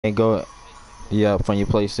and go, yeah, from your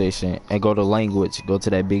PlayStation, and go to language. Go to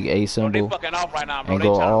that big A Bro, they symbol, fucking off right now, bro. and They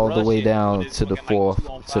go trying to all the rush way it when down it's to the fucking like 2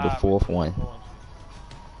 on 5 and fourth shit one, going.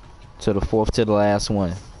 to the last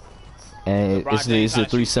one. And LeBron James it's the trying to three shoot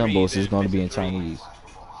threes symbols. It's and going to be missing in threes. Chinese.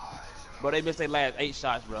 Bro, they missed their last 8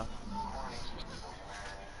 shots, bro.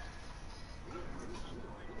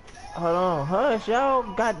 Hold on, hush,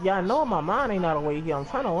 y'all know my mind ain't all the way here. I'm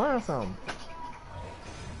trying to learn something.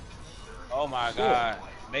 Oh my Shit, God,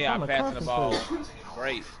 they are trying to passing the ball concentrate.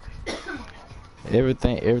 great. You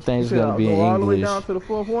Everything's said gonna I'll be in go all the way English. down to the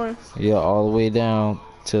fourth one. Yeah, all the way down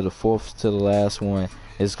to the fourth to the last one.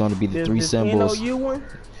 It's gonna be the three This symbols. NOU one.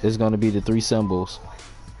 It's gonna be the three symbols.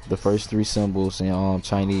 The first three symbols in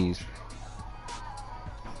Chinese.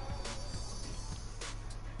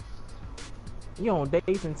 You on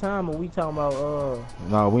dates and time, or we talking about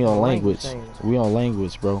No, we the on language language. thing? We on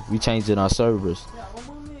language, bro. We changing our servers.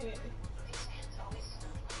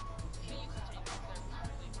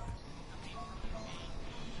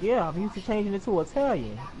 Yeah, I'm used to changing it to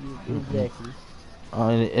Italian. Exactly.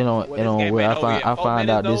 Well, this game Where ain't over yet. I 4 find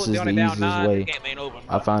minutes out though. this They is the only down easiest 9. This way. game ain't over, I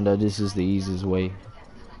bro. found out this is the easiest way.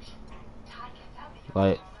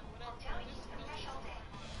 Like,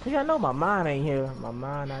 Cause y'all know my mind ain't here. My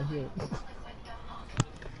mind not here.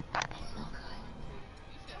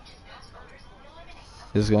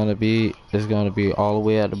 it's gonna be all the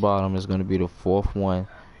way at the bottom. It's gonna be the fourth one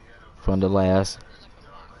from the last.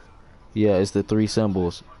 Yeah, it's the three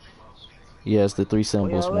symbols. Yeah, it's the three Where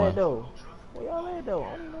symbols y'all at one. though? Where y'all at though?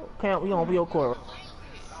 I don't know. Can't we on real court?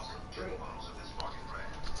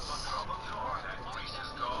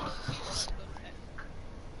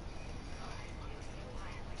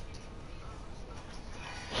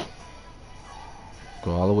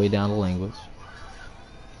 Go all the way down to language.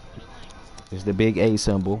 It's the big A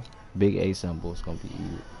symbol. Big A symbol. It's gonna be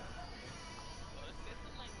easy.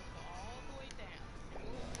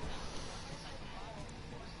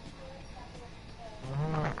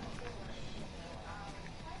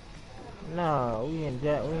 Nah, we in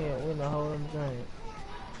Jack. We in the whole thing.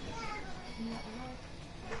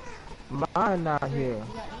 Mine not here.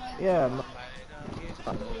 Yeah,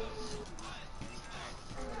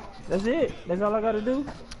 that's it. That's all I gotta do.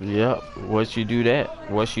 Yep. Once you do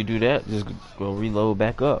that, just go reload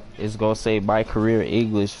back up. It's gonna say my career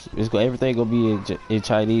English. Everything gonna be in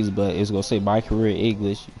Chinese, but it's gonna say my career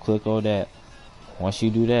English. You click on that. Once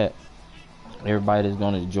you do that, everybody is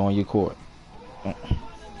gonna join your court.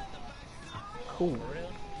 Cool.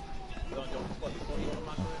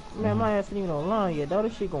 Man, my ass ain't even online yet. Though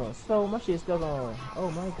this shit going slow. My shit stuck on.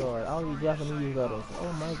 Oh my god. All these Japanese letters.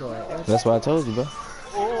 Oh my god. That's what I told you, bro.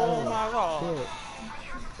 Oh my God. Shit.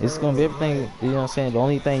 It's gonna be everything. You know what I'm saying? The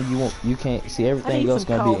only thing you can't see, I everything need else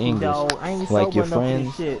some gonna be coffee, English. dog. I ain't Like sober your enough for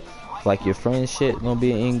this friends, shit. shit gonna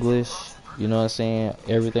be in English. You know what I'm saying?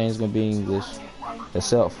 Everything's gonna be English,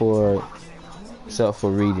 except for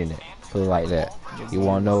reading it. Put it like that. You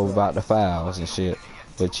wanna know about the files and shit,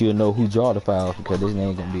 but you'll know who draw the files because this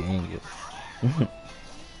ain't gonna be English.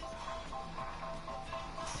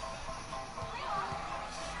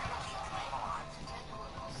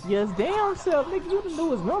 Yes, damn self, nigga. You the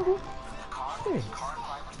newest number. Shit.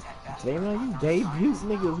 Blame on you, debut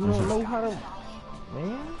niggas who don't know how to.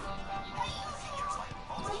 Man.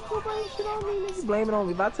 You blame shit on me, nigga. Blame it on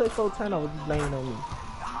me. If I took 4 turnovers, you blame it on me.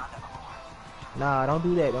 Nah, don't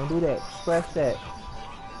do that. Don't do that. Scratch that.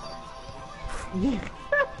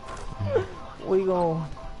 We gon'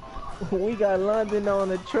 we got London on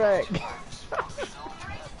the track.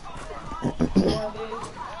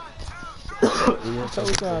 So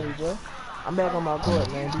sorry, bro. I'm back on my court,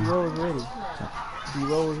 man. D-Rose ready.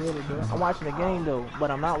 D-Rose ready, bro. I'm watching the game though, but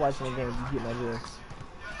I'm not watching the game. You get my drift.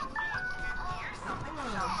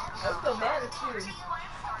 I'm so mad at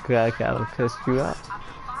you. I gotta cuss you out.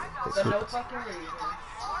 For no fucking reason.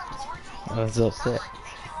 I was upset.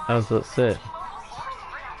 I was upset.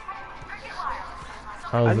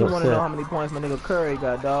 I just want to know how many points my nigga Curry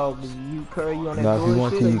got, dog. You Curry, you on that Now, if you bullshit,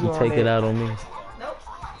 want to, or you can on take it that- out on me. Nope.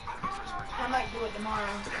 I might do it tomorrow.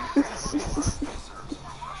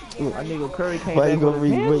 My nigga Curry came Why you back gonna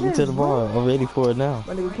with a wait vengeance, until tomorrow? bro. I'm ready for it now.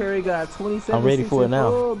 My nigga Curry got 27, I'm ready 6, for it and now.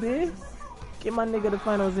 4, bitch. Get my nigga the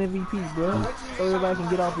finals MVP, bro. So everybody can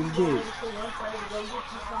get off his dick.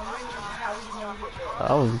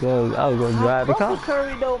 I was gonna drive the Fuck car. with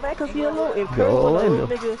Curry though, man, cause he a little. If Curry Go was a Orlando.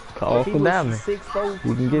 little nigga, Call if he for was Diamond. 6'4",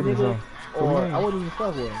 You can get me nigga, some. or I wouldn't even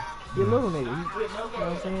fuck with him. He a little nigga. He, you know what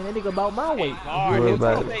I'm saying? That nigga about my weight. Hard. Worry His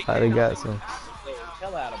about it. teammate I done can't got go some.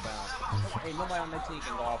 hell out of bounds. Ain't nobody on that team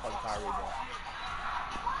can go off like Kyrie,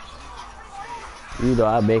 bro. You know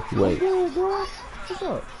I make you What's wait. good, bro? What's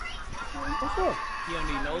up? What's up? He don't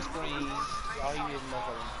need no screen. All he needs is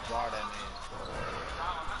motherfucking guard that man.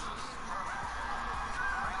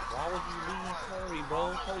 Why would you leave Curry,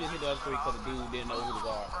 bro? Curry just hit the other three because the dude didn't know who to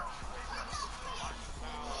guard.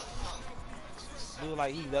 Dude,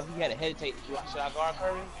 like, he had to hesitate. Should I guard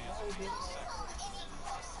Curry? No, he didn't.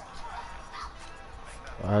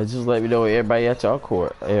 Alright, just let me know everybody at y'all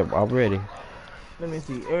court. I'm ready. Let me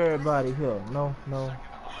see. Everybody here. No.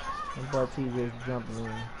 But T just jumping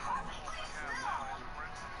in.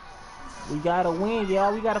 We gotta win,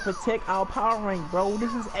 y'all. We gotta protect our power rank, bro.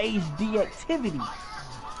 This is HD activity.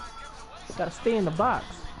 Gotta stay in the box.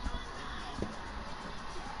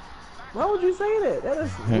 Why would you say that? That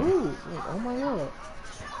is rude. Oh my god.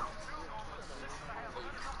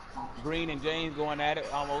 Green and James going at it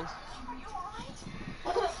almost.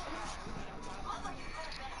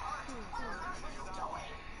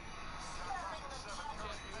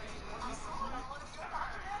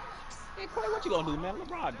 Hey, Clay, what you gonna do, man?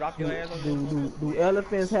 LeBron, drop your ass on Do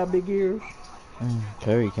elephants have big ears?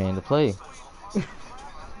 Curry came to play.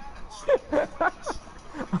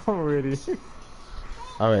 I'm ready.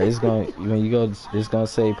 Alright, it's gonna when you go, it's gonna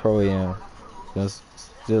say Pro Am. It's gonna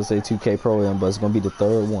still say 2K Pro Am, but it's gonna be the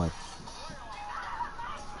third one.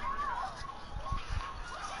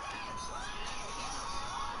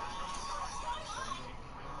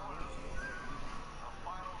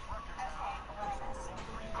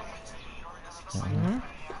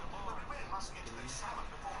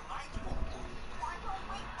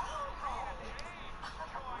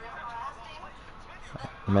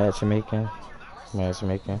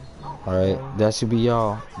 Matchmaking. Alright, that should be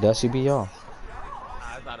y'all. Nah, it's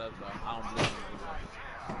not us, bro. I don't believe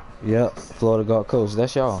in it. Yep, Florida Gulf Coast.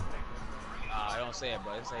 That's y'all. I don't say it,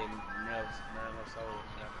 bro. It say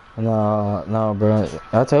Maryland, No, bro.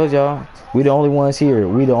 I told y'all, we the only ones here.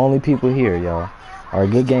 We the only people here, y'all.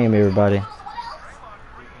 Alright, good game, everybody.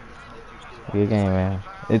 Good game, man.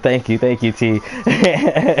 Thank you, T.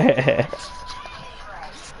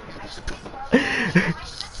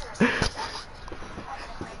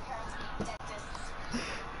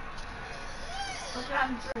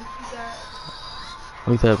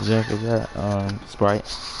 What type of drink is that? Sprite.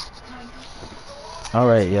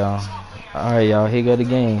 Alright, y'all. Here go the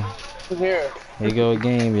game. Here go the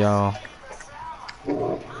game, y'all.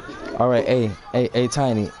 Alright, hey,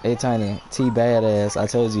 Tiny. T badass. I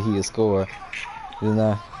told you he would score. You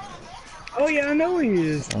know? Oh yeah, I know he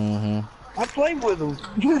is. I played with him.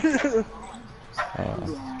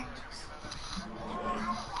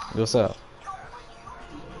 What's up?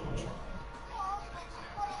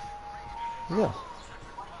 Yeah.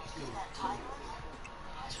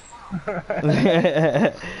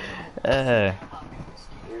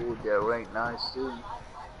 Ooh, that ranked nice too.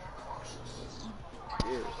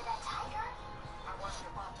 Yeah.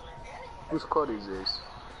 Whose card is this?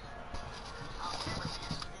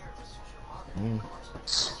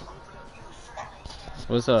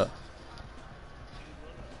 What's up?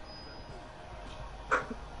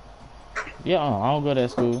 Yeah, I don't go to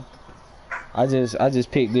that school. I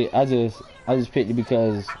just picked it. I just picked it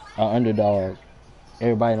because an underdog.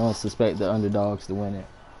 Everybody don't suspect the underdogs to win it.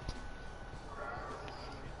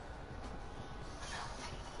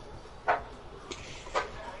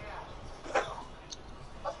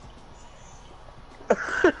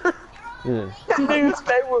 Yeah. Niggas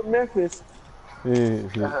stay with Memphis.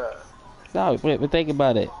 No, but think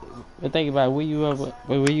about it. Were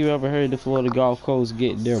you ever heard the Florida Gulf Coast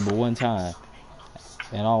get there but one time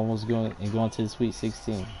and almost going to the Sweet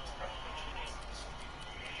 16?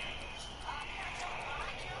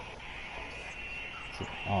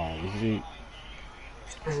 Oh, you see?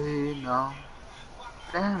 Hey, no.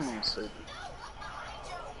 Damn, I said it.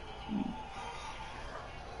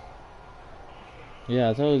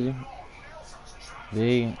 Yeah, I told you.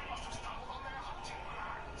 Big.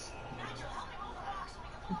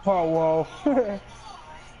 Paul Wall.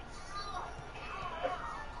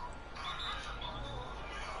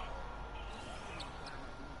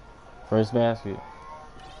 First basket.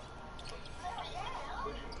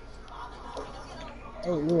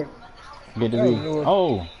 Oh, yeah. Good to be.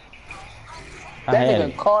 Oh. I That had nigga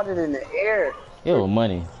it. caught it in the air. It was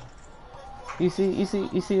money. You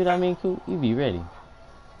see what I mean, Coop? You be ready.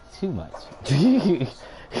 Too much.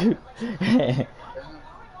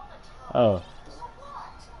 Oh.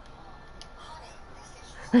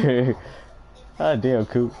 Oh damn,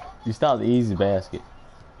 Coop. You stopped the easy basket.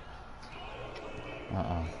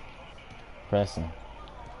 Pressing.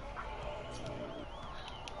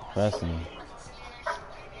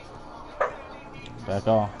 Back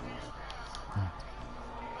off.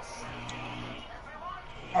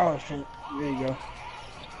 Oh shit. There you go.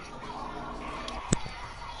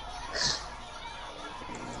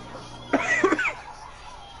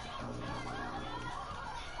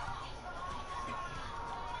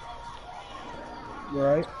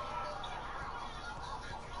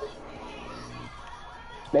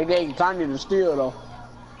 They gave Tanya the steal though.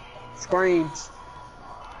 Screens.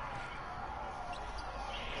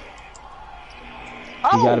 He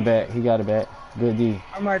got Oh! it back. He got it back. Good D.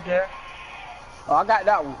 I'm right there. Oh, I got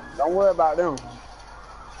that one. Don't worry about them.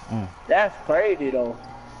 Mm. That's crazy though.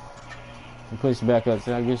 He pushed back up.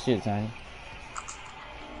 So good shit, Tiny.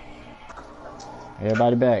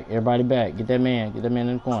 Everybody back. Everybody back. Get that man. Get that man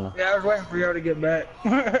in the corner. Yeah, I was waiting for y'all to get back.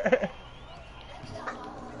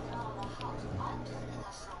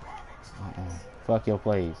 Fuck your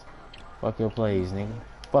plays. Fuck your plays, nigga.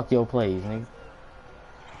 Fuck your plays, nigga.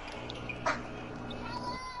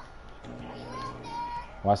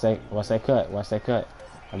 Watch that cut. Watch that cut.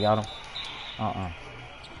 I got him.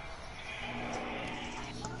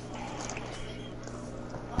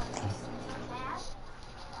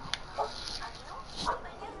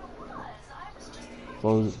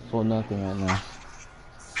 For nothing right now.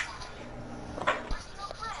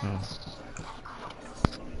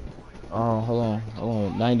 Oh, hold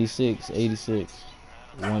on. 96, 86.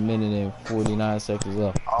 1 minute and 49 seconds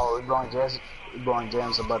left. Oh, LeBron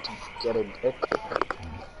James about to get a pick.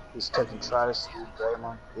 He's taking tries to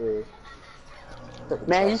Draymond. Yeah.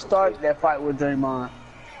 Man, he started that fight with Draymond.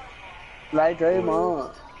 Like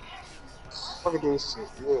Draymond. Look at this shit.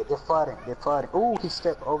 Yeah, they're fighting. They're fighting. Ooh, he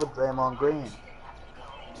stepped over Draymond Green.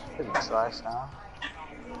 Taking tries now.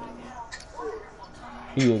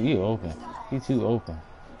 He open. He too open.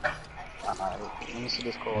 Let me see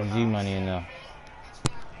this call. G money in there.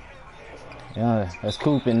 Yeah, that's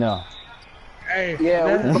Coop in there. Hey,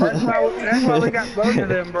 Yeah, that's why we got both of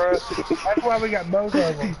them, bro. That's why we got both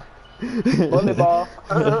of them. volleyball.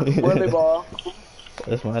 Volleyball.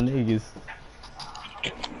 That's my niggas.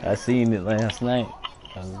 I seen it last night.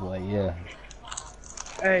 I was like, yeah.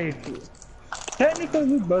 Hey, technically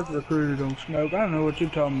we both recruited on Smoke. I don't know what you're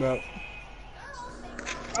talking about.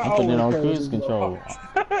 I'm putting it on cruise control.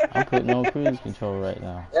 I'm putting it on cruise control right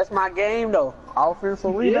now. That's my game though.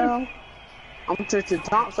 Offensive rebound. I'm Tristan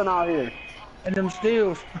Thompson out here. And them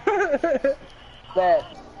steals.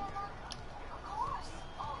 That.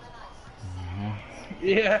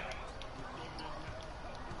 Yeah.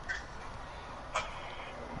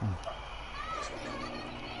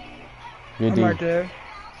 Good I'm deal. right there.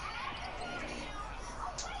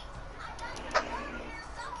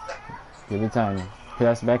 Give it time.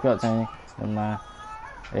 Pass it back up, Tiny. Never mind.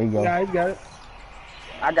 There you go. Yeah, he got it.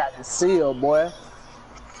 I got the seal, boy.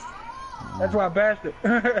 That's why I passed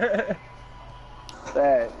it.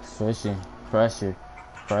 Facts. Pushing. Pressure.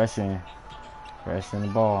 Pressuring. Pressuring the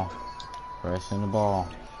ball. Pressuring the ball.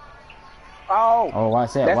 Oh. Oh,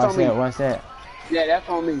 watch that. That's Watch on me. that. Watch that. Yeah, that's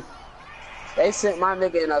on me. They sent my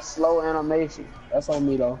nigga in a slow animation. That's on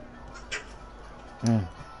me though.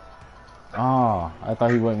 Oh, I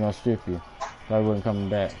thought he wasn't gonna strip you. Thought he wasn't coming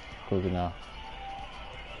back quick enough.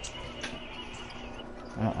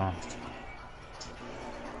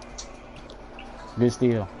 Good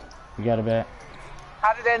steal. You got it back.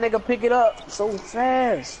 How did that nigga pick it up so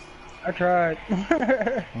fast? I tried.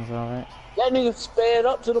 It's alright. That nigga sped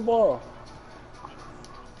up to the ball.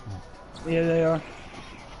 Yeah, they are.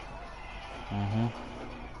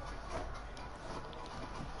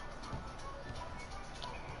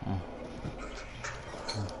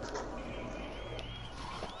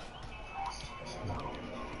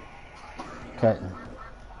 Cutting.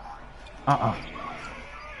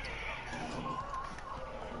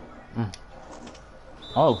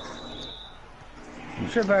 Oh.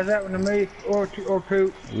 Should have passed that one to me or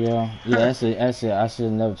Coop. Yeah. That's it. I should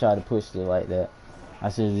have never tried to push it like that. I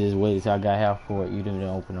should have just waited till I got half court. You didn't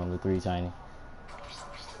open on the three, Tiny.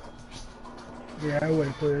 Yeah, I would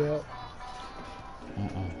have put it up.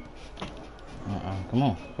 Come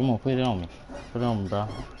on, put it on me. Put it on me, bro.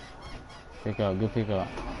 Pick up, good pick up.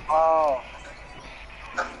 Oh.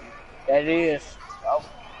 That is. Oh.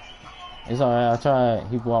 It's alright, I tried.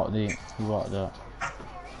 He walked in. He walked up.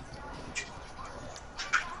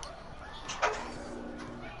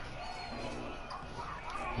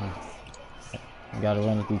 You gotta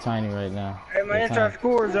run it through Tiny right now. Hey, my Let inside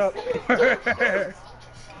score's up.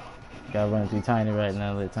 Gotta run it through Tiny right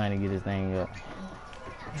now. Let Tiny get his thing up.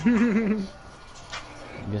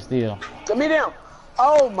 Good steal. Give me them.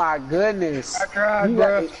 Oh my goodness. I tried, You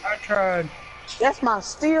bro. got- I tried. That's my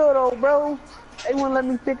steal though, bro. They wouldn't let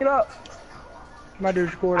me pick it up. My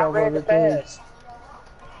dude scored I off ran of the it too. pass.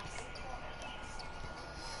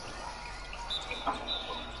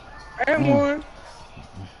 And one.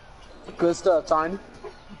 Good stuff, Tiny.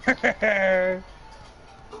 I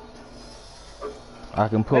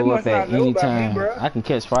can They pull must up at not know any about me, time. bro. I can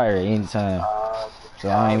catch fire at any time. So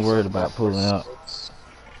I ain't worried about pulling up.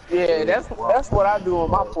 Yeah, that's what I do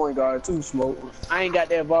on my point guard too, Smoke. I ain't got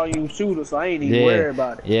that volume shooter, so I ain't even Yeah, worried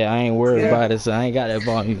about it. yeah, I ain't worried Yeah, about it, so I ain't got that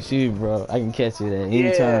ball you shoot, bro. I can catch it at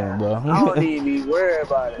any time, yeah. bro. I don't even be worried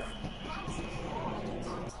about it.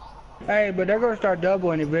 Hey, but they're gonna start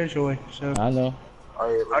doubling eventually. So I know. Oh,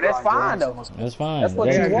 yeah, Oh, that's LeBron fine James though. almost That's That's fine. what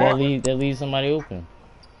they you got That good. want. leave somebody open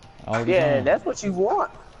all the Yeah, time. that's what you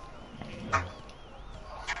want.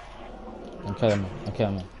 I'm coming. I'm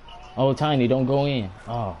coming. Oh, Tiny, don't go in.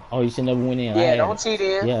 Oh, you should never went in. I Yeah, had don't it. cheat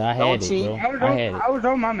in. Yeah, I Don't had it, cheat. bro. I had it. I was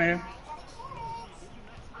on my man.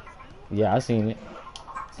 Yeah, I seen it.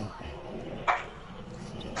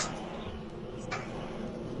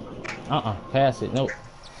 Pass it. Nope.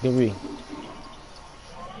 Good read.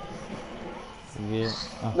 You good?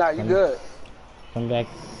 Nah, you good. Come back.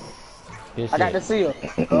 Good I got shit. the seal.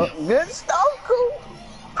 Good stuff, cool.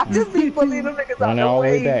 I just be bullying them niggas Run out it the all the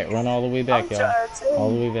way way. back. Run all the way I'm back, y'all. trying to tell All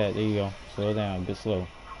the you. way back. There you go. Slow down. A bit slow.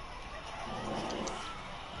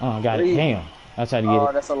 Got it. Read. Damn. I tried to get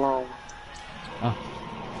Oh, it. that's a long one.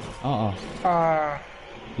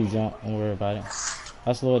 He jumped. Don't worry about it.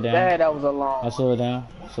 I slow it down. That was a long I one. slow it down.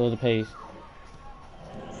 Slow the pace.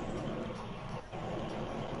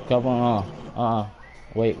 Couple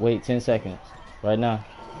Wait 10 seconds. Right now.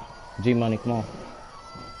 G Money, come on.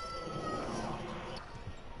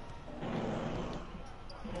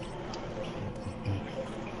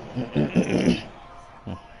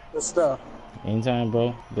 Good stuff. Anytime,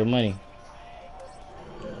 bro. Good money.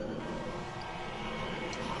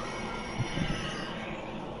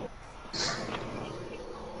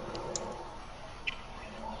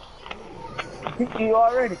 You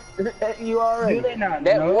already. You already. Do they not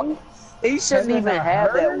That know? one. He shouldn't Has it even not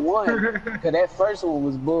have that heard? one. Cause that first one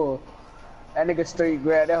was bull. That nigga straight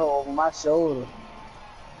grabbed that hoe over my shoulder.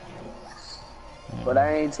 But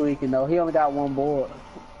I ain't tweaking though. He only got one board.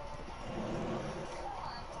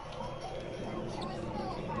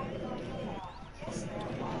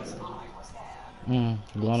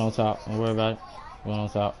 Going on top. Don't worry about it. Going on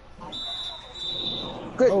top.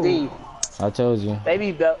 Good D. I told you.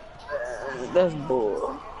 Baby belt. That's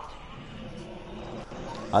bull.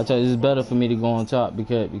 I told you it's better for me to go on top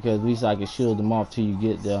because at least I can shield them off till you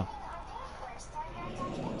get there.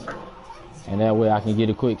 And that way I can get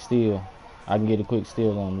a quick steal. I can get a quick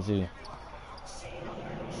steal on them too.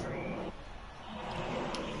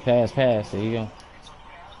 Pass. There you go.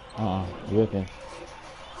 Whipping.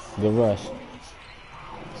 Good rush.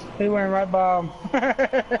 He went right by him.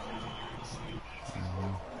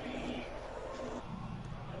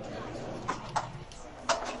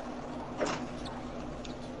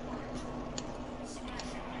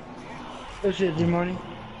 Good shit, G Money.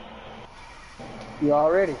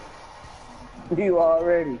 You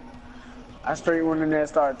already. I straight went in there and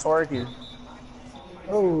started twerking.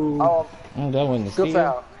 Oh. Oh, That wasn't a good steal.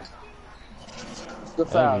 foul. Good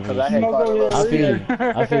foul, because I had Smoke caught over it. I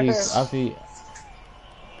there.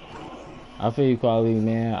 feel you, Quality,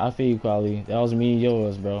 man. I feel you, Quality. That was me and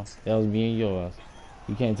yours, bro. That was me and yours.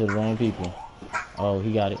 You came to the wrong people. Oh,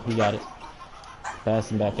 he got it.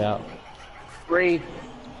 Pass him back out. Reed.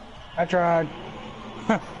 I tried.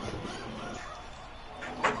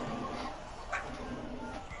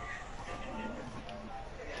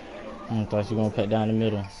 I thought you were gonna cut down the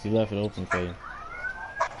middle. You left it open for you.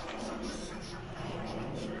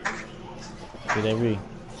 Get that read.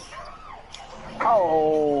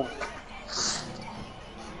 Oh.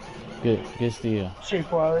 Good steal. Shit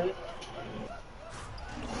quality.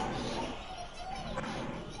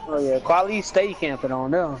 Oh yeah, Quality stay camping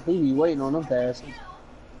on them. He be waiting on them passes.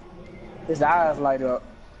 His eyes light up.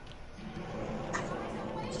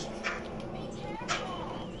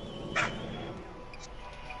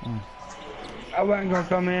 I wasn't gonna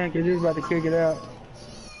come in because he was about to kick it out.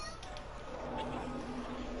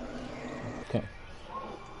 Okay.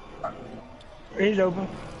 He's open.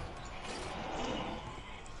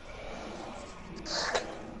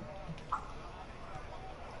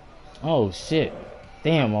 Oh shit.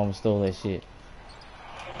 Damn, I almost stole that shit.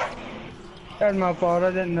 That's my fault.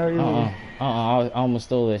 I didn't know you were. I almost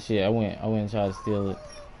stole that shit. I went and tried to steal it.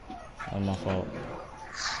 That was my fault.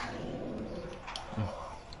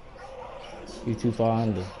 You too far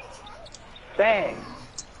under. Dang.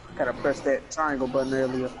 Gotta press that triangle button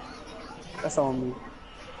earlier. That's on me.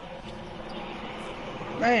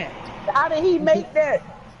 Man, How did he make that?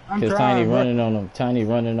 I'm Cause trying, Tiny bro. running on him. Tiny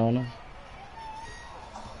running on him.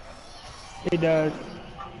 He does.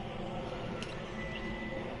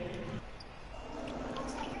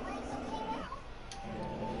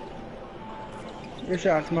 Good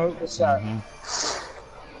shot, Smoke. Good shot.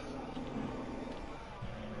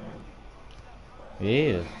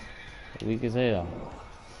 Yeah. Weak as hell.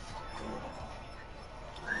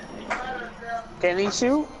 Can he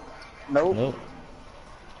shoot? Nope. Nope.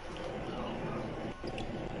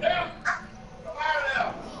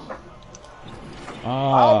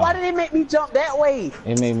 Oh, why Ah, did they make me jump that way?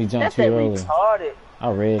 it made me jump That's too that early. retarded. I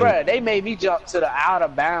read Bruh, it. they made me jump to the out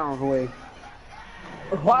of bounds way.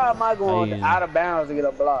 Why am I going I out of bounds to get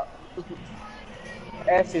a block?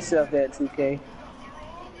 Ask yourself that, 2K.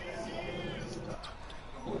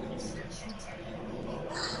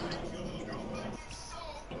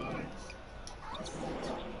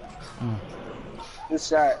 Good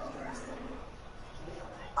shot.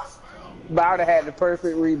 But I would have had the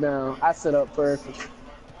perfect rebound. I set up perfect.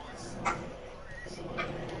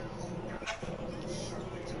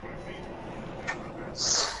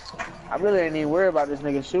 I really ain't even worried about this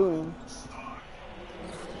nigga shooting.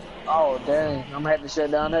 Oh, dang. I'm gonna have to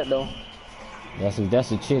shut down that, though.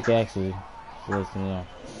 That's a chick actually. Listen, yeah.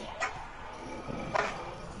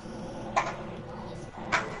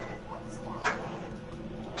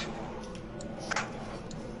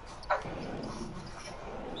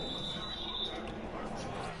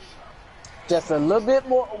 Just a little bit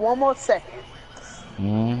more, one more second.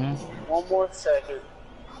 Mm-hmm. One more second.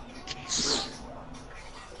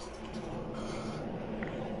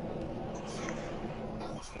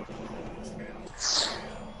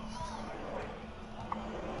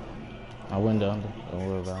 I went under. Don't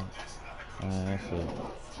worry about it. That's it.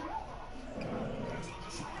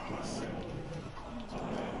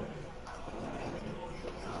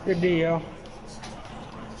 Good deal.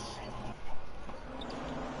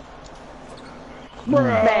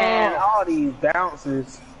 Man, all these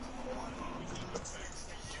bounces.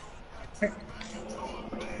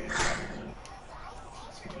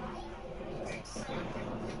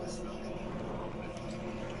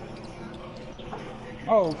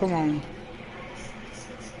 Oh, come on.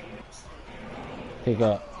 Pick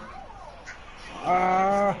up.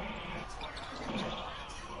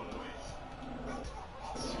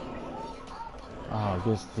 Oh,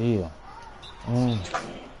 good steal.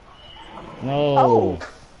 No. Oh,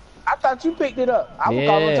 I thought you picked it up. I was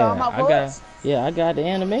calling time out for us. I got the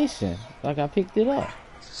animation. Like I picked it up.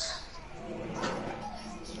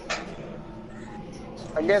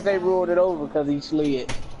 I guess they ruled it over because he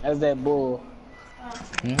slid. That's that bull.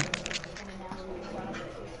 Hmm?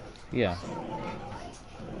 Yeah.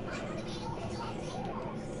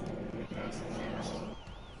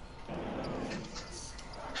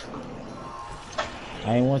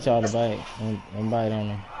 I ain't want y'all to bite. Don't bite on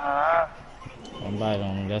him. Don't bite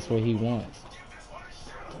on him. That's what he wants.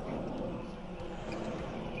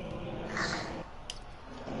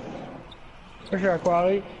 For sure,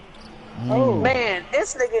 quality. Oh man,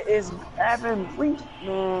 this nigga is having free.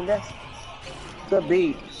 Man, that's the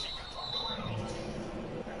beat.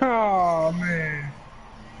 Oh man.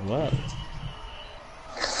 What?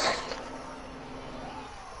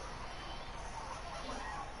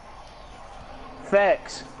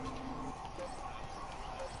 Facts.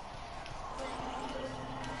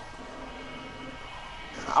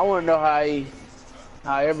 I want to know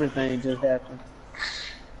how everything just happened.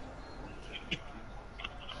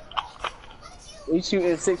 We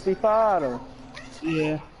shooting 65 though.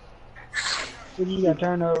 Yeah. What you got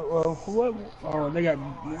turned over? Well, what? Oh, they got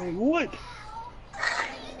what?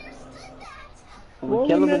 What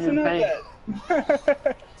Kill we him in messing the up paint. at?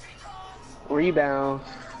 Rebound.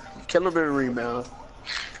 Kill him in the rebound.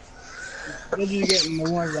 They're just getting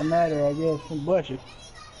the ones that matter, I guess, from Bushes.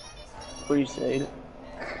 Appreciate it.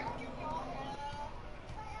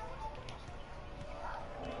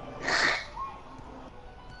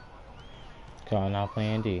 Calling out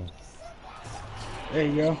playing D. There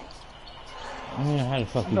you go. How the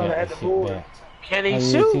fuck you thought got I had this the shit board. back? Can he I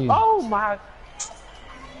did shoot? too. Oh my.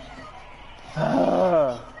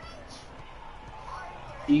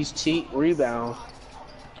 These cheap rebounds.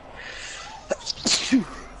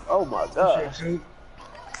 Oh my god.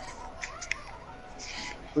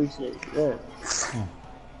 Appreciate that.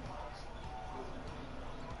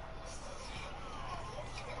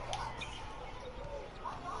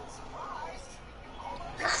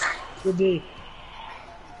 Good D.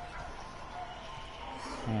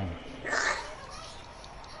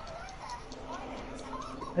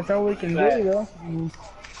 That's all we can do, though.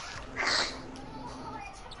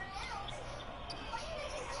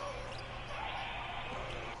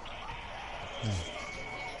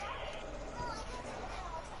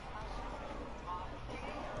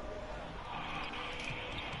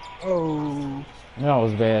 Oh. That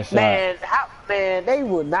was a bad shot. Man, they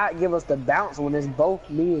would not give us the bounce when it's both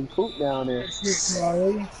me and Coop down there.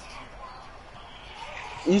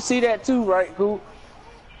 You see that too, right, Coop?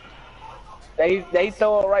 They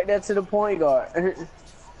throw it right there to the point guard.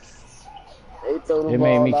 They throw the It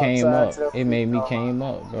made me ball came outside up. to the It free made me throw. came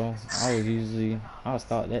up, bro. I'll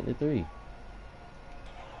start that to 3.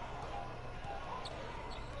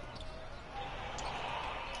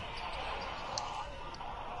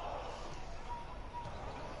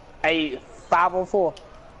 Hey, 5 on 4.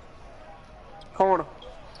 Corner.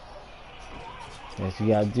 That's what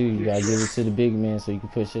you gotta do. You gotta give it to the big man so you can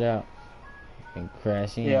push it out and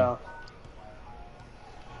crash in. Yeah.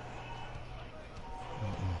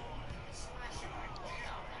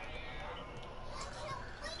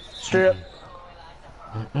 Strip.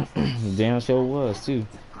 Damn sure was too.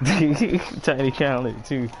 Tiny counted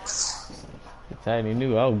too. Tiny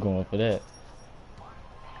knew I was going for that.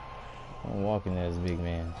 I'm walking as a big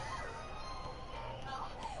man.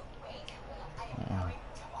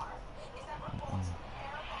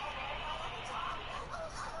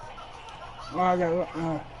 Oh, I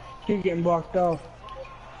got keep getting blocked off.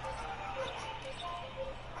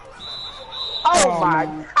 Oh, Oh my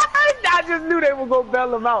man. God. I just knew they were going to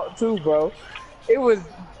bail him out, too, bro. It was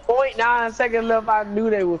 .9 seconds left. I knew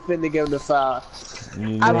they were finna give him the foul.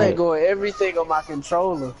 You I knew let Right. go of everything on my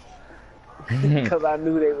controller it. because I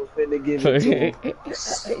knew they were finna give it to him.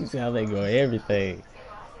 Sounds like going everything.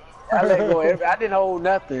 I let go of everything. I didn't hold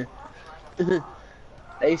nothing.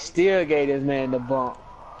 They still gave this man the bump.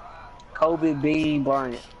 Kobe Bean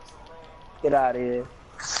Bryant. Get out of here.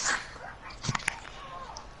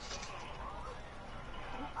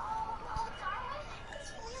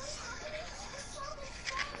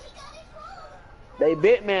 They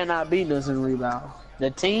bit man not beating us in rebounds.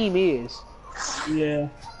 The team is. Yeah.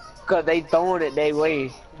 Cause they throwing it their way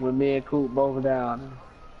when me and Coop both down.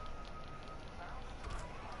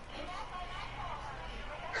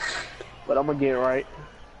 But I'm gonna get right.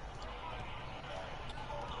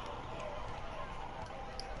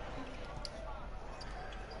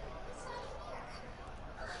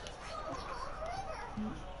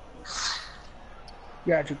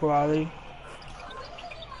 Got your quality.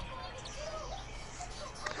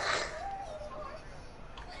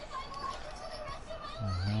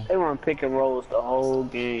 They run pick and rolls the whole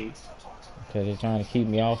game. Cause they're trying to keep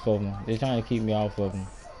me off of them. They're trying to keep me off of them.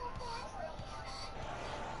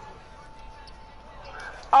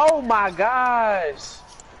 Oh my gosh!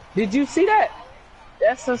 Did you see that?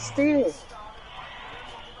 That's a steal.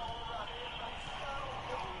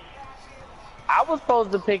 I was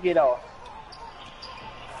supposed to pick it off.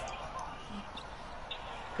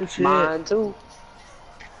 Good shit. Mine too.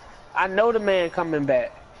 I know the man coming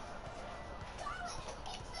back.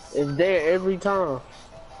 It's there every time.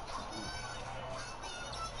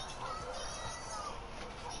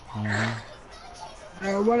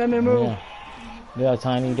 What let me move? Yeah. Yeah,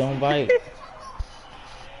 Tiny, don't bite.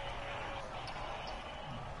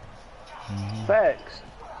 Facts.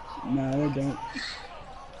 Nah, they don't.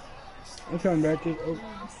 I'm coming back to. Oh.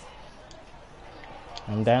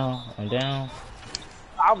 I'm down. I'm down.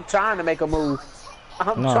 I'm trying to make a move.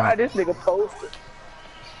 I'm No. trying. This nigga posted.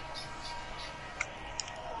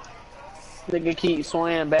 Nigga keep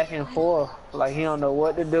swaying back and forth like he don't know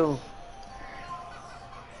what to do.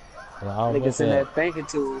 Well, Nigga what's sitting there that? thinking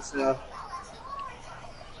to himself.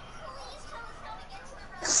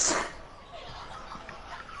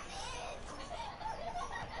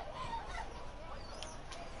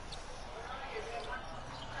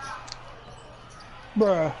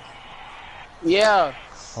 Bruh. Yeah.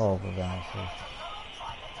 Oh, for God's sake.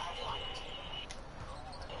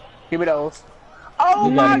 Give me those. Oh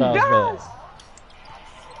You my gotta bounce gosh! back.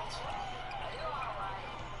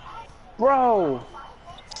 Bro.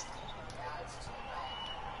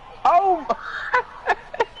 Oh.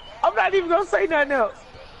 I'm not even gonna say nothing else.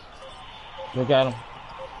 Look at him.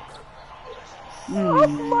 Oh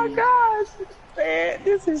my gosh. Man,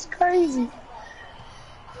 this is crazy.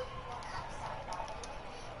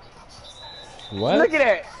 What? Look at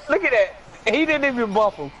that. Look at that. He didn't even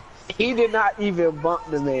bump him. He did not even bump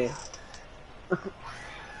the man.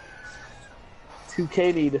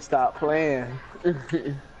 2K need to stop playing.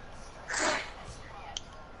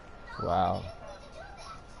 Wow.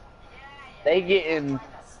 They getting,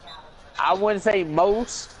 I wouldn't say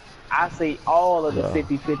most, I say all of the Yeah.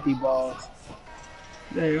 50-50 balls.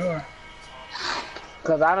 They are.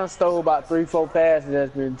 Cause I done stole about 3-4 passes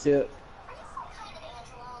that's been tipped.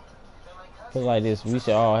 Cause like this, we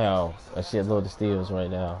should all have a shitload of steals right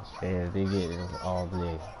now, and they get it all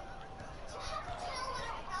day.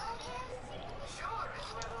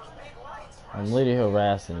 I'm literally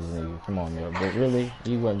harassing this nigga. Come on, man. But really,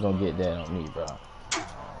 you wasn't gonna get that on me, bro.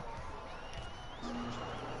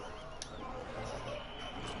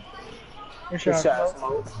 Good Good shot. shot,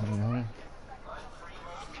 Smoke.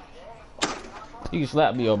 You can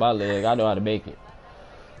slap me on my leg. I know how to make it.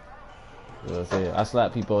 You know what I'm saying? I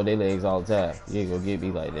slap people on their legs all the time. You ain't gonna get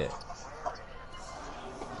me like that.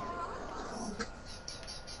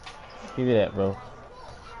 Give me that, bro.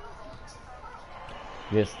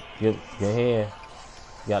 Yes, give your hand.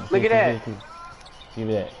 You got the Look at that. 50-50. Give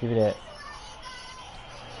me that. Give me that.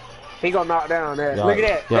 He gonna knock down there. Y'all, Look at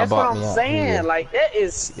that. y'all That's what bought I'm me out. saying. Yeah. Like, that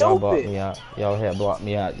is Y'all bought stupid. me out. Y'all had bought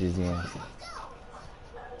me out just then.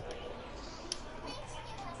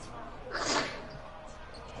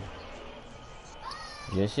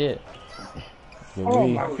 Good shit. Good Oh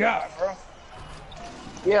read. my god, bro.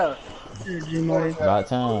 Yeah. Shit, G-Money. About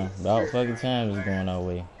time. About fucking time is going our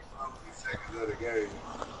way.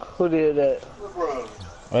 Who did that?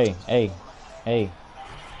 Hey, hey, hey.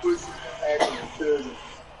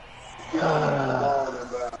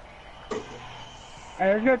 Hey,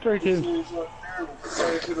 let's go 3-2.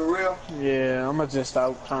 Yeah, I'm gonna just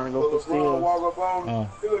stop trying to go for steals.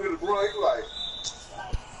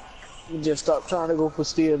 Just stop trying to go for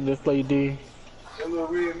steals and just play D.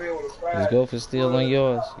 Just go for steal on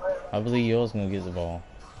yours. I believe yours gonna get the ball.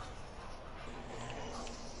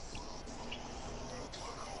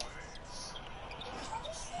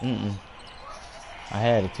 I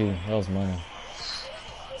had it too. That was money.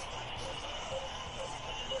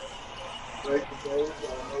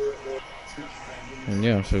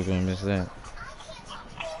 Yeah, I'm sure gonna miss that.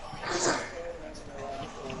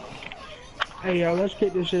 Hey, y'all, let's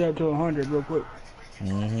kick this shit up to 100 real quick.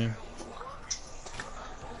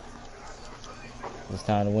 It's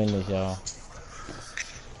time to win this, y'all.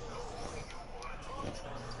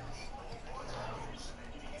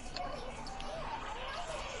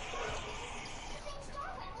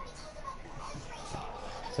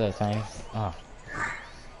 What's up, Tiny? Ah.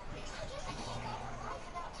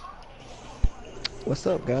 What's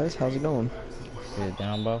up, guys? How's it going? Sit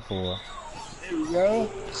down by 4. There we go.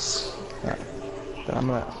 Then I'm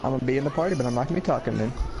gonna be in the party, but I'm not gonna be talking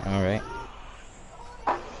then. All right.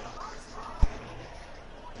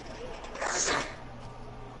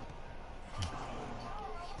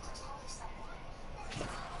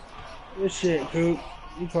 Good shit, Coop.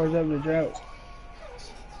 You close up the drought.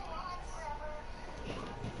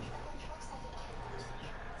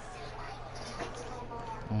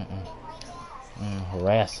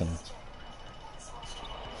 Harassing.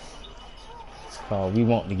 It's called We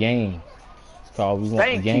Want the Game. It's called We Want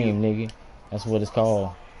the Game, nigga. That's what it's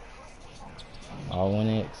called. All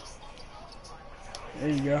 1X. There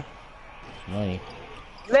you go. Money.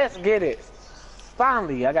 Let's get it.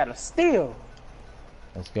 Finally, I got a steal.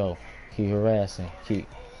 Let's go. Keep harassing. Keep.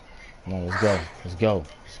 Come on, let's go. Let's go.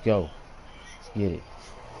 Let's go. Let's get it.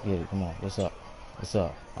 Get it. Come on. What's up? What's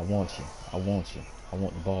up? I want you. I want you. I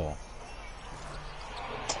want the ball.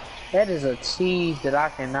 That is a cheese that I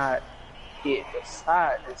cannot get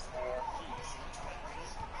beside this man.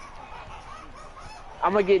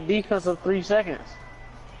 I'm gonna get defense of 3 seconds.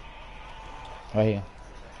 Right here.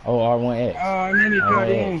 Oh, R1X. And then he cut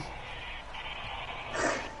in.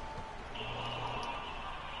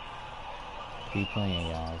 Keep playing,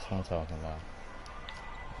 y'all. That's what I'm talking about.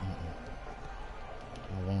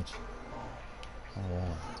 I want you.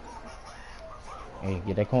 Alright. Hey,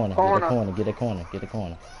 get that corner. Get that corner. Get that corner. Get the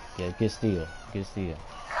corner. Get steal. Get steal.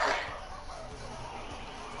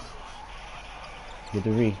 Get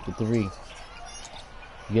the re. Get the re.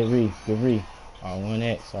 Get re. Get re.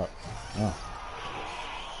 R1X.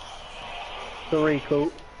 Three,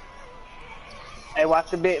 Coop. Hey,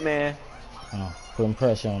 watch the bit, man. Putting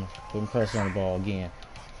pressure on him. Putting pressure on the ball again.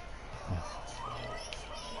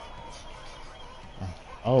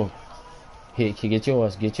 Oh. Hit, get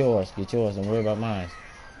yours. Get yours. Get yours. Don't worry about mine.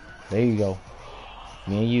 There you go.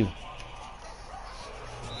 Me and you.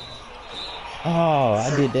 Oh, I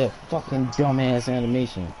did that fucking dumbass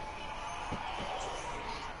animation.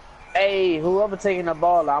 Hey, whoever taking the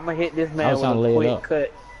ball, I'm gonna hit this man with a quick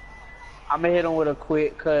cut. I'm gonna hit him with a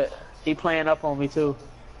quick cut. He playing up on me too.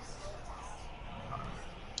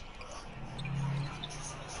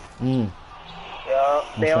 Yeah,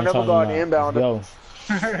 they don't never guard the inbounder. Go.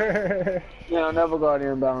 They don't never guard the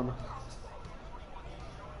inbounder.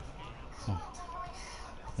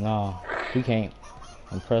 Nah, he can't.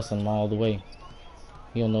 I'm pressing him all the way.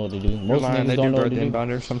 He don't know what to do. Most Lying, niggas they don't do know what guard to the do.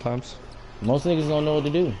 inbounder sometimes. Most niggas don't know what to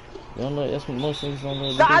do. They don't know. That's what most niggas don't know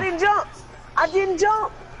what to No, do. I didn't jump. I didn't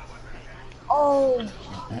jump. Oh,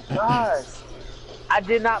 gosh. I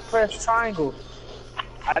did not press triangle.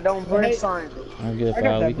 I don't press triangle. I get a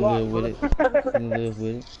foul. We can live with it. We can live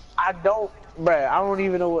with it. I don't, bruh. I don't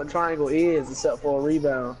even know what triangle is except for a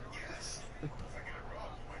rebound.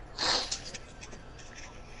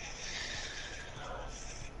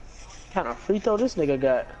 kind of free throw this nigga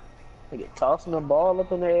got? Nigga tossing the ball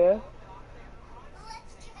up in the air.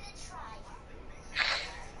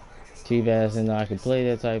 T-Bass and I can play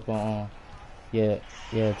that type of yeah,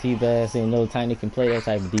 T-Bass ain't no Tiny can play that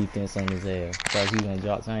type of defense on his ass. Like he gonna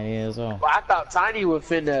drop Tiny ass off. Well, I thought Tiny would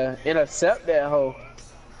finna intercept that hoe.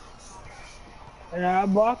 And I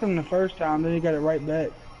blocked him the first time, then he got it right back.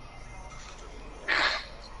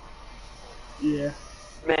 Yeah.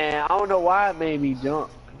 Man, I don't know why it made me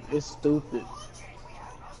jump. It's stupid.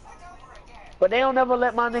 But they don't never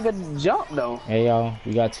let my nigga jump though. Hey y'all,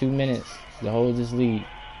 we got 2 minutes to hold this lead.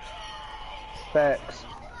 Facts.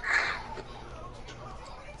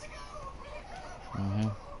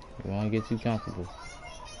 You won't get too comfortable.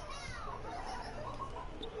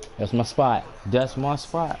 That's my spot. That's my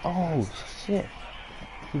spot. Oh shit.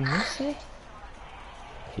 He missed it?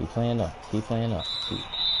 Keep playing up. Keep playing up. They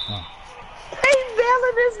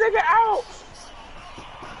bailing this nigga out.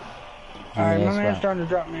 Alright, my man's starting to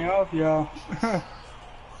drop me off, y'all.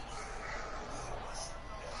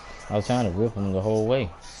 I was trying to rip him the whole way.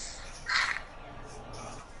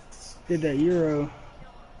 Did that Euro.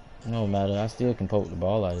 No matter, I still can poke the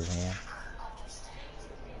ball out of his hand.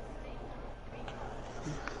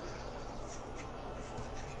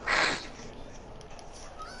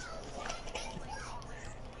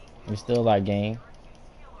 We still like game.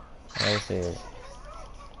 Like I said,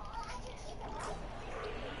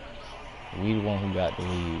 we the one who got the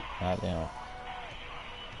lead, not them.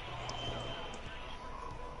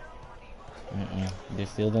 They're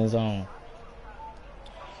still in zone.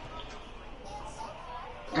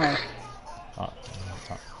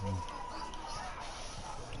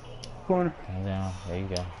 Corner. Come down. There you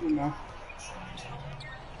go. No.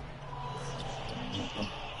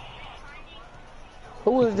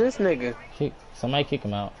 Who is this nigga? Somebody kick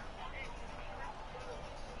him out.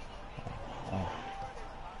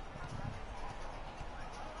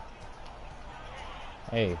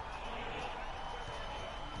 Hey.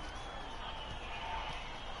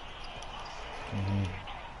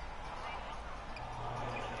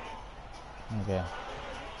 Okay.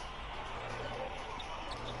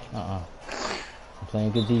 I'm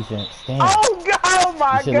playing good defense. Damn. Oh god! Oh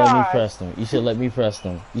my god! You should let me press them. You should let me press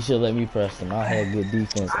them. You should let me press them. I had good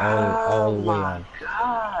defense all the way on.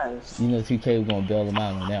 Gosh. You know 2K was gonna bail them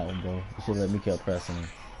out on that one, bro. You should let me keep pressing them.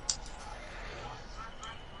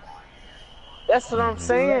 That's what I'm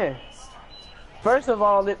saying. First of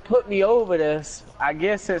all, it put me over this. I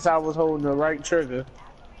guess since I was holding the right trigger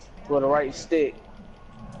with the right stick,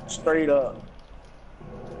 straight up.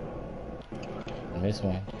 This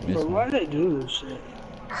one. But why do they do this shit?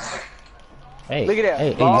 Hey, look at that.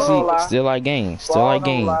 Hey, Ball you don't see, lie. still like game. Still Ball like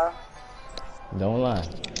don't game. lie. Don't lie.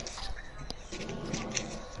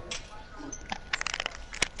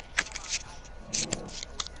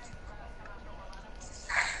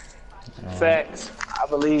 Facts. I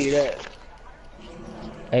believe that.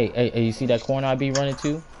 Hey, you see that corner I be running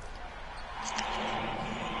to?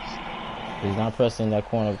 He's not pressing that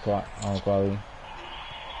corner quality.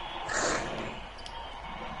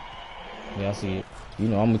 Yeah, I see it. You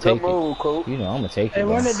know I'm gonna take move, it. Coach. You know I'm gonna take Hey, it.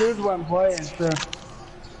 when Bro. the dudes wasn't playing, so. It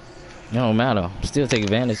don't matter. Still take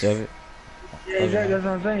advantage of it. Yeah, exactly. That's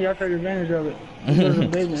what I'm saying. Y'all take advantage of it. Because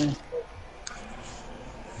of big man.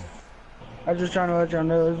 I was just trying to let y'all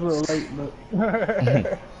know it's a little late, but.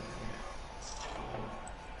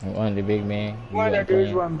 One of the big man. One of the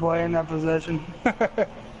dudes wasn't playing that possession.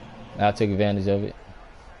 I took advantage of it,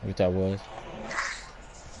 which I was.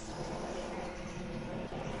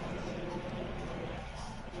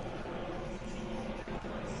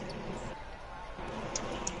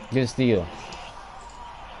 Good steal.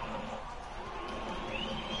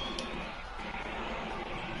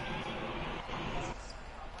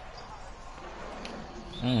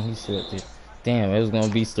 He slipped it. Damn, it was gonna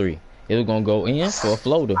be 3. It was gonna go in for a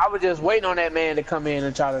floater. I was just waiting on that man to come in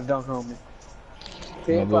and try to dunk on me.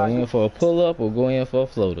 Gonna go in for a pull up or go in for a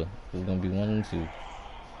floater. It's gonna be one of them two.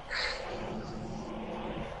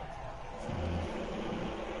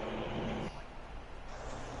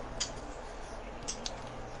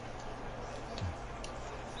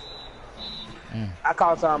 I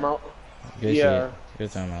called timeout. Good shit. Good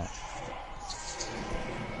timeout.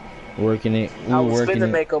 Working it. I was finna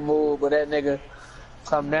make a move, but that nigga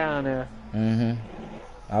come down there.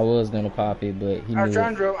 I was gonna pop it, but he I was knew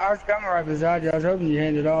trying to. I was coming right beside you. I was hoping you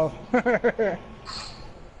handed it off.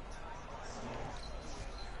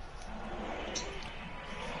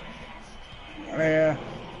 Yeah.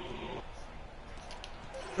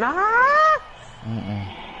 Nah.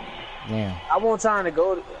 Damn. I want trying to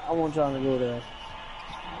go. I want trying to go there.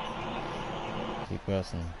 Keep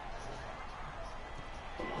pressing.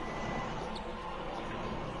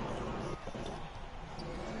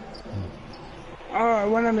 Alright,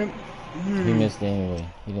 one of them. He missed it anyway.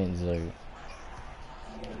 He didn't deserve it.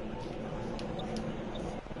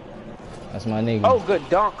 That's my nigga. Oh, good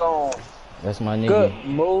dunk on. That's my nigga. Good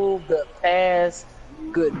move, good pass,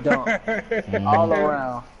 good dunk. All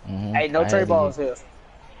around. Hey, no trade balls here.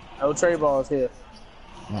 No trade balls here.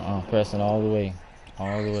 Pressing all the way.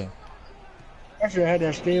 All the way. I should have had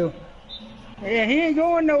that steal. Yeah, he ain't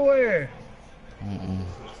going nowhere.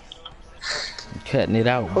 Cutting it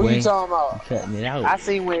out, Who boy. you talking about? Cutting it out. I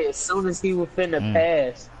seen when as soon as he was finna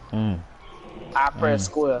pass, I pressed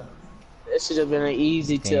square. That should have been an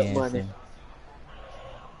easy tip money.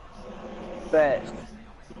 Fast.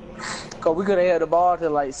 Cause we could have had the ball to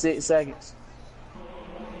like 6 seconds.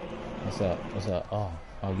 What's up? What's up? Oh,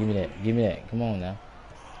 give me that. Give me that. Come on now.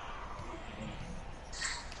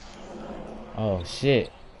 Oh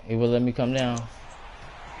shit! It will let me come down.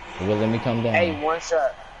 It will let me come down. Hey, one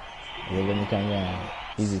shot. It will let me come down.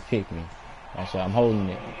 He just picked me. That's right. I'm holding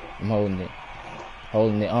it. I'm holding it.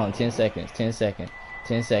 Holding it on. 10 seconds. 10 seconds.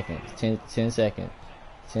 10 seconds. 10 seconds.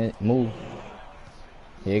 10. Move.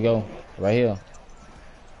 Here you go. Right here.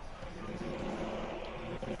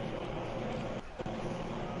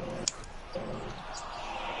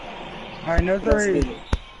 Alright, no three.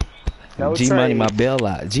 No G Money trade. my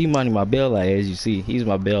bailout. G Money my bailout, as you see. He's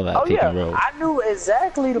my bailout Oh pick yeah, and roll. I knew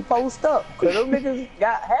exactly to post up. Cause them niggas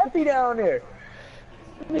got happy down there.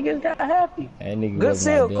 Them niggas got happy. That nigga Good was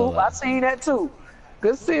my seal, Coop. I bailout. seen that too.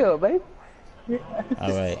 Good seal, baby.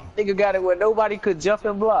 Alright. Nigga got it where nobody could jump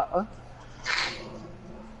and block, huh?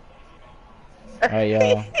 Alright,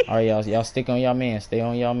 y'all. Alright, y'all stick on y'all man. Stay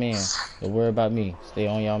on y'all man. Don't worry about me. Stay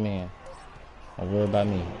on y'all man. Don't worry about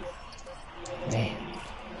me. Damn.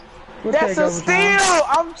 We'll That's take a overtime. steal!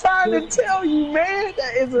 I'm trying to tell you, man.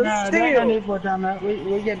 That is a Nah, that I steal. need for a timeout.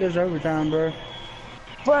 We get this overtime, bro.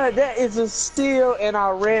 But that is a steal, and I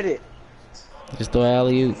read it. Just throw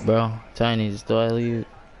alley-oop, bro. Tiny, just throw alley-oop.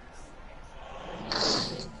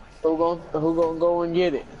 Who gonna go and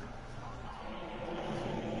get it?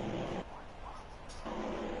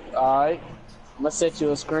 Alright. I'm gonna set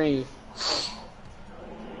you a screen.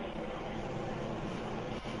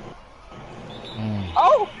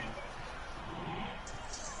 Oh!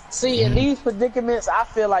 See, in these predicaments, I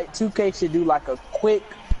feel like 2K should do like a quick,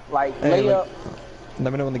 like, Hey, layup,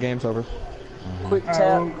 Let me know when the game's over. quick tap.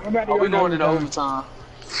 I'm about to Oh, go we going into overtime.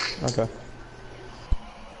 overtime. Okay.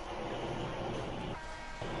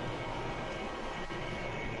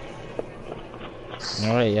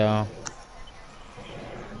 Alright, y'all.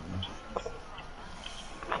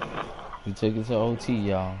 We took it to OT,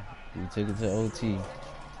 y'all. We took it to OT.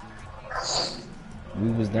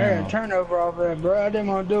 We was Yeah, down. turnover off that, bro. I didn't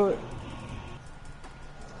want to do it.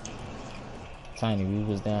 Tiny, we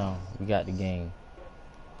was down. We got the game.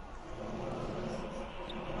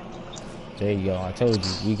 There you go. I told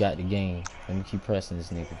you, we got the game. Let me keep pressing this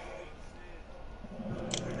nigga.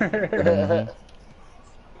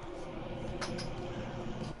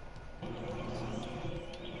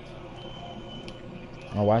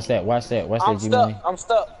 Oh, watch that. Watch that. Watch I'm that, G-Money. stuck. I'm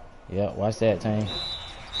stuck. Yeah, watch that, Tiny.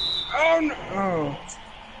 Oh, no. Oh.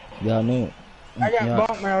 Y'all knew it. I got Y'all-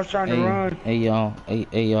 bumped when I was trying to run. Hey y'all, hey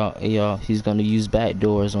y'all. He's gonna use back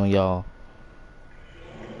doors on y'all.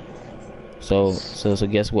 So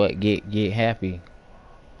guess what? Get happy.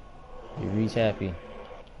 You reach happy.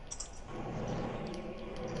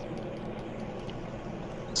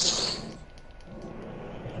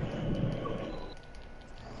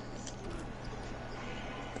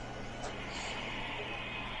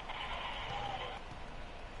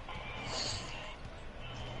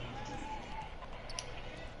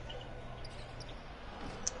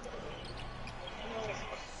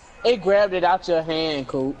 It grabbed it out your hand,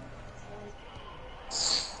 Coop.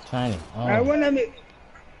 Tiny. I Oh, wouldn't let me.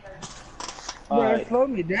 Bro, it Alright. slowed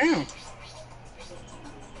me down.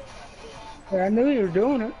 Yeah, I knew he was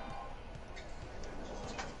doing it.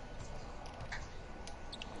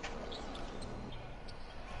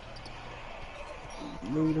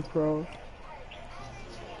 Move the cross.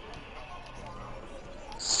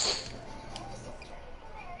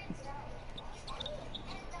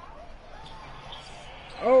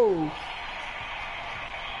 Oh.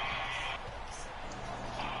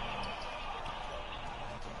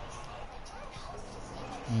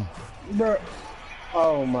 Bro,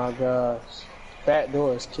 Oh my gosh. Back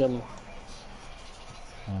door is killing.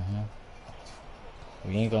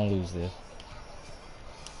 we ain't gonna lose this.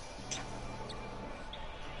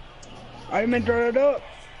 I didn't mean to throw it up.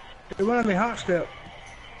 It went on me hot step.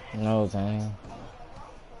 No, Tiny.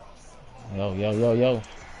 Yo.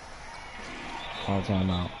 Call time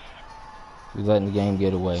out. We letting the game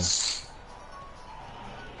get away.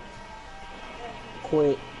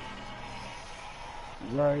 quick.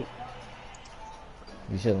 Right.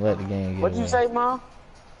 You shouldn't let the game get What'd away. you say, Mom?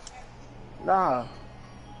 Nah.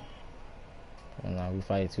 Well, nah, we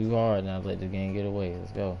fight too hard now. Let the game get away.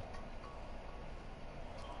 Let's go.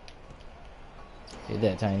 Hit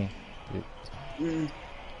that, Tiny.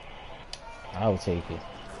 I'll take it.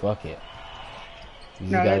 Fuck it. You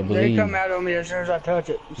just No, gotta they believe. come out on me as soon as I touch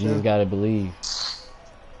it. You just gotta believe.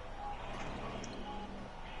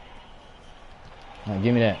 Now,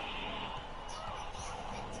 give me that.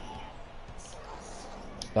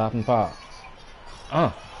 Stop and pop.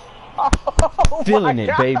 Feeling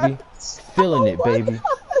it, baby. Feeling it, baby.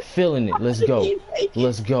 Feeling it. Let's go.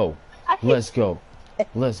 Let's go. Let's go.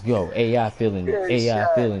 Let's go. AI feeling it. AI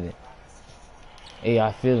feeling it.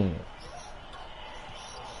 AI feeling it.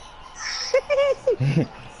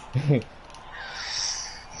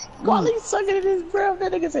 While he's sucking in his breath,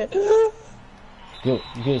 that nigga said,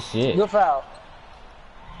 Good shit. good foul.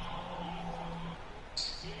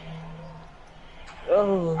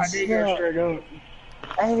 Oh, I did go straight up.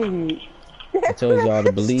 Hey. I told y'all to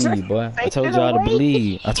believe, boy. I told y'all to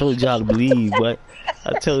believe. I told y'all to believe, boy.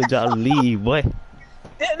 I told y'all to believe, boy.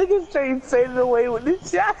 That nigga straight faded away with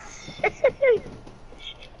this shot.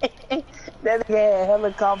 That nigga had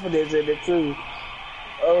hella confidence in it too.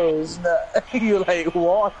 Oh, it's not. You like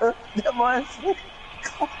water? That man.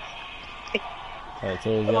 I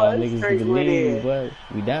told y'all niggas to straight with believe, it. boy.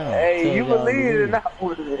 We down. Hey, Told you y'all to believe it or believe. not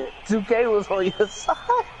with it. 2K was on your side.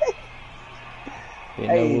 They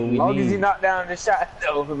know Hey, what as we long as you need. knock down the shot,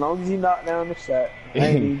 though. As long as you knock down the shot, I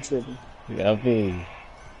ain't even tripping. I feel you.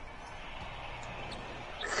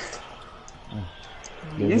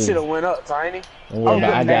 You should have went up, Tiny. Don't worry about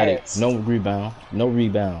it. I got it. Pass. No rebound. No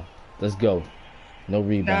rebound. Let's go. No Nah,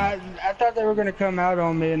 rebound. I thought they were gonna come out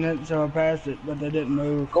on me, and then so I passed it, but they didn't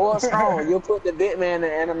move. Go up strong. You'll put the bit man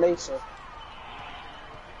in animation.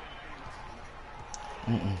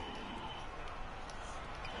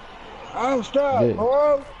 Oh, stop! Good.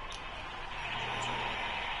 Oh,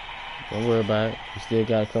 Don't worry about it. We still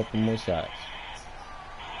got a couple more shots.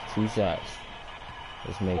 2 shots.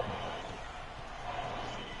 Let's make it.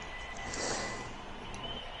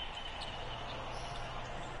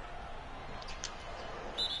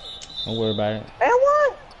 Don't worry about it. And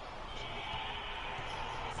what?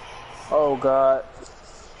 Oh God.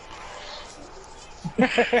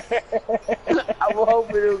 I was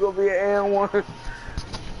hoping it was gonna be an and one.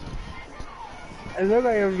 it looked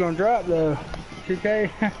like it was gonna drop though. 2K.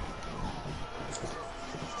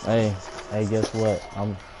 Hey, guess what?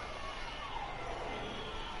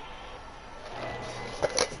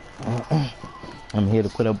 I'm here to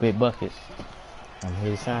put up big buckets. I'm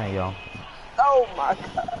here to shine, y'all. Oh my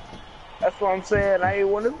God. That's what I'm saying. I ain't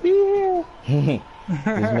want to be here.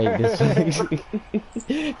 Just make this.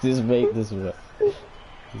 Just make this work.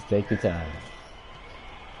 Just take your time.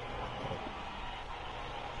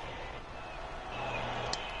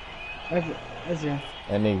 That's it.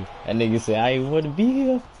 That nigga said, I ain't want to be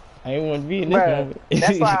here. I ain't want to be in this Bruh, moment.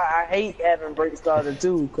 that's why I hate having break starter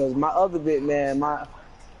too, cause my other bit man, my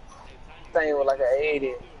thing was like an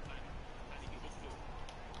 80.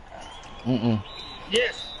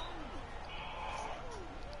 Yes.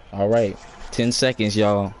 All right, 10 seconds,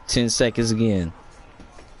 y'all. 10 seconds again.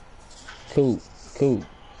 Coop.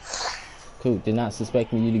 They're not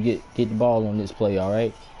suspecting you to get the ball on this play. All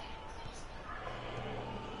right.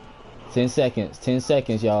 10 seconds. 10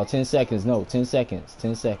 seconds, y'all. 10 seconds. No, 10 seconds.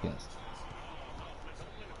 10 seconds.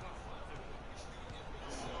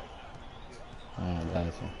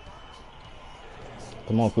 Gotcha.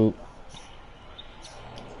 Come on, Coop.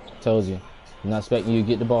 Told you. I'm not expecting you to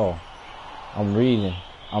get the ball. I'm reading it.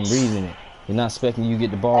 You're not expecting you to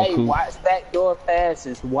get the ball, Hey, Coop. watch backdoor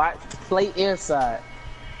passes. Watch play inside.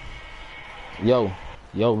 Yo,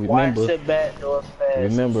 Watch remember. the backdoor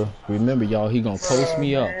passes. Remember, y'all. He gonna post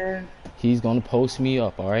me up. Man. He's gonna post me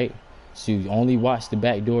up. All right. So you only watch the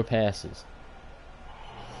backdoor passes.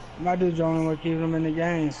 My dude's the only one keeping them in the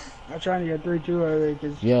game. I'm trying to get 3-2 early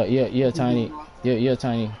because Yeah, Tiny. Yeah,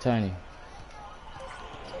 Tiny.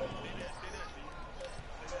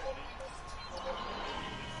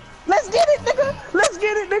 Let's get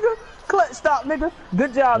it, nigga. Clutch stop, nigga.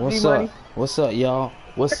 Good job, What's G-Money. up? What's up, y'all?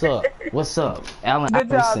 What's up? Allen Good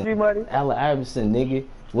job, Iverson. G-Money. Allen Iverson, nigga.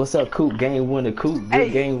 What's up, Coop? Game winner. Coop, good Hey.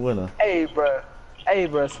 game winner. Hey,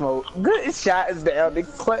 bro, Smoke. Good shot is down, the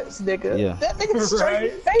clutch, nigga. Yeah. That nigga straight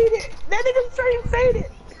Right.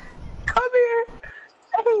 faded. Come here.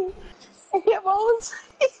 Hey, boys.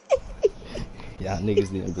 Y'all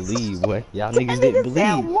niggas didn't believe, boy. Y'all That niggas didn't nigga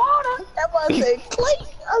said believe. water. That boy said clay.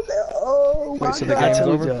 I said, oh Wait, my so the god. game's I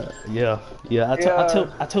told over? y'all. Yeah, yeah. I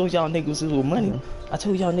told y'all niggas it was money. I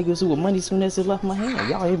told y'all niggas it was money soon as it left my hand.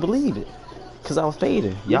 Y'all ain't believe it, cause I was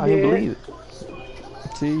fading. Y'all ain't believe it.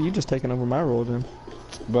 See, you just taking over my role then.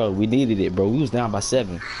 Bro, we needed it, bro. We was down by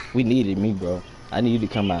 7. We needed me, bro. I needed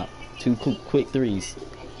to come out. 2 quick threes.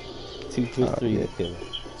 2 quick threes. Yeah. Killer.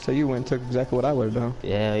 So you went and took exactly what I would have done.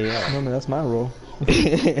 Yeah, yeah. I mean, that's my role.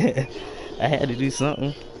 I had to do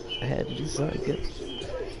something. Killer.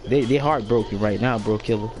 They heartbroken right now, bro,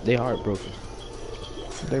 Killer. They heartbroken.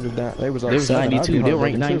 They was down. They was up They was 7. I'd be 92. They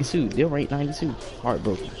ranked heartbroken, too. 92. They ranked 92.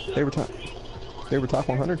 Heartbroken. They were top. They were top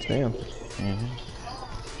 100s. Damn.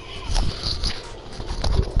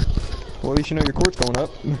 Well, at least you know your court's going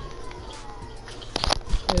up. Yeah,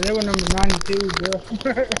 they were number 92, bro.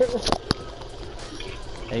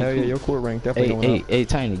 Hey, Hell yeah, cool. your court rank definitely going up. Hey,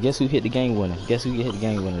 Tiny. Guess who hit the game winner? Guess who hit the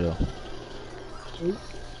game winner though? Who?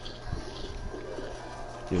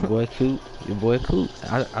 Your boy Coop. Your boy Coop.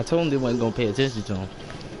 I told them they wasn't gonna pay attention to him,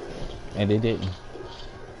 and they didn't.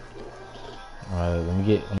 All right, let me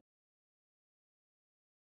get.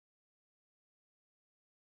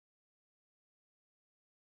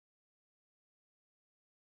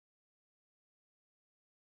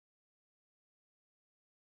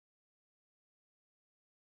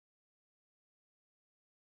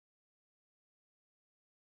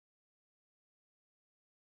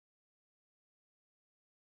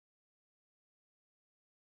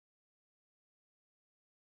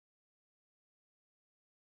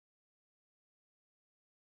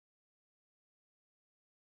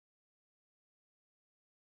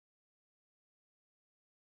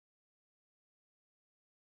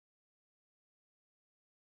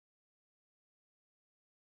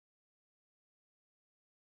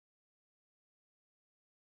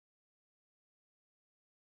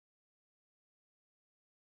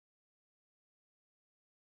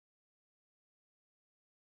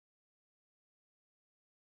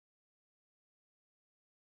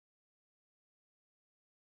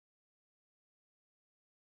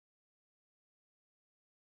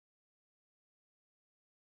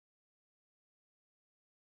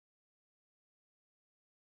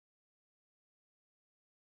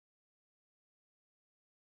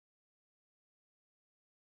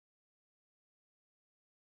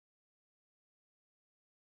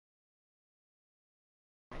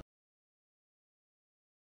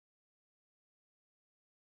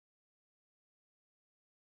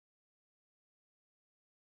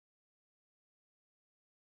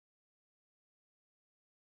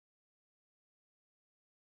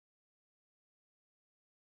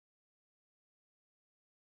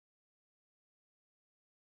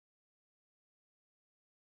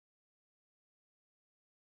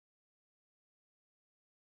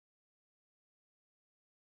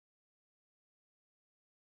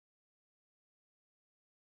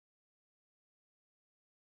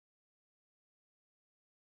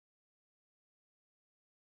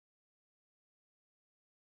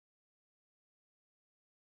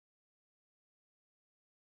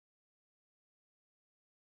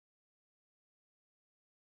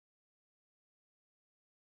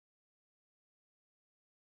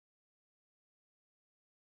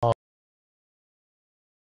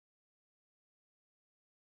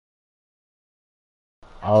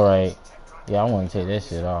 All right. Yeah, I want to take that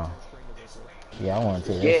shit off. Yeah, I want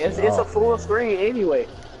to take that Yeah, shit it's a off, full man. screen anyway.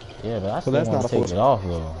 Yeah, but I So still that's want not to a full take it screen. off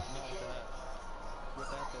though.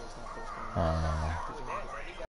 I don't know.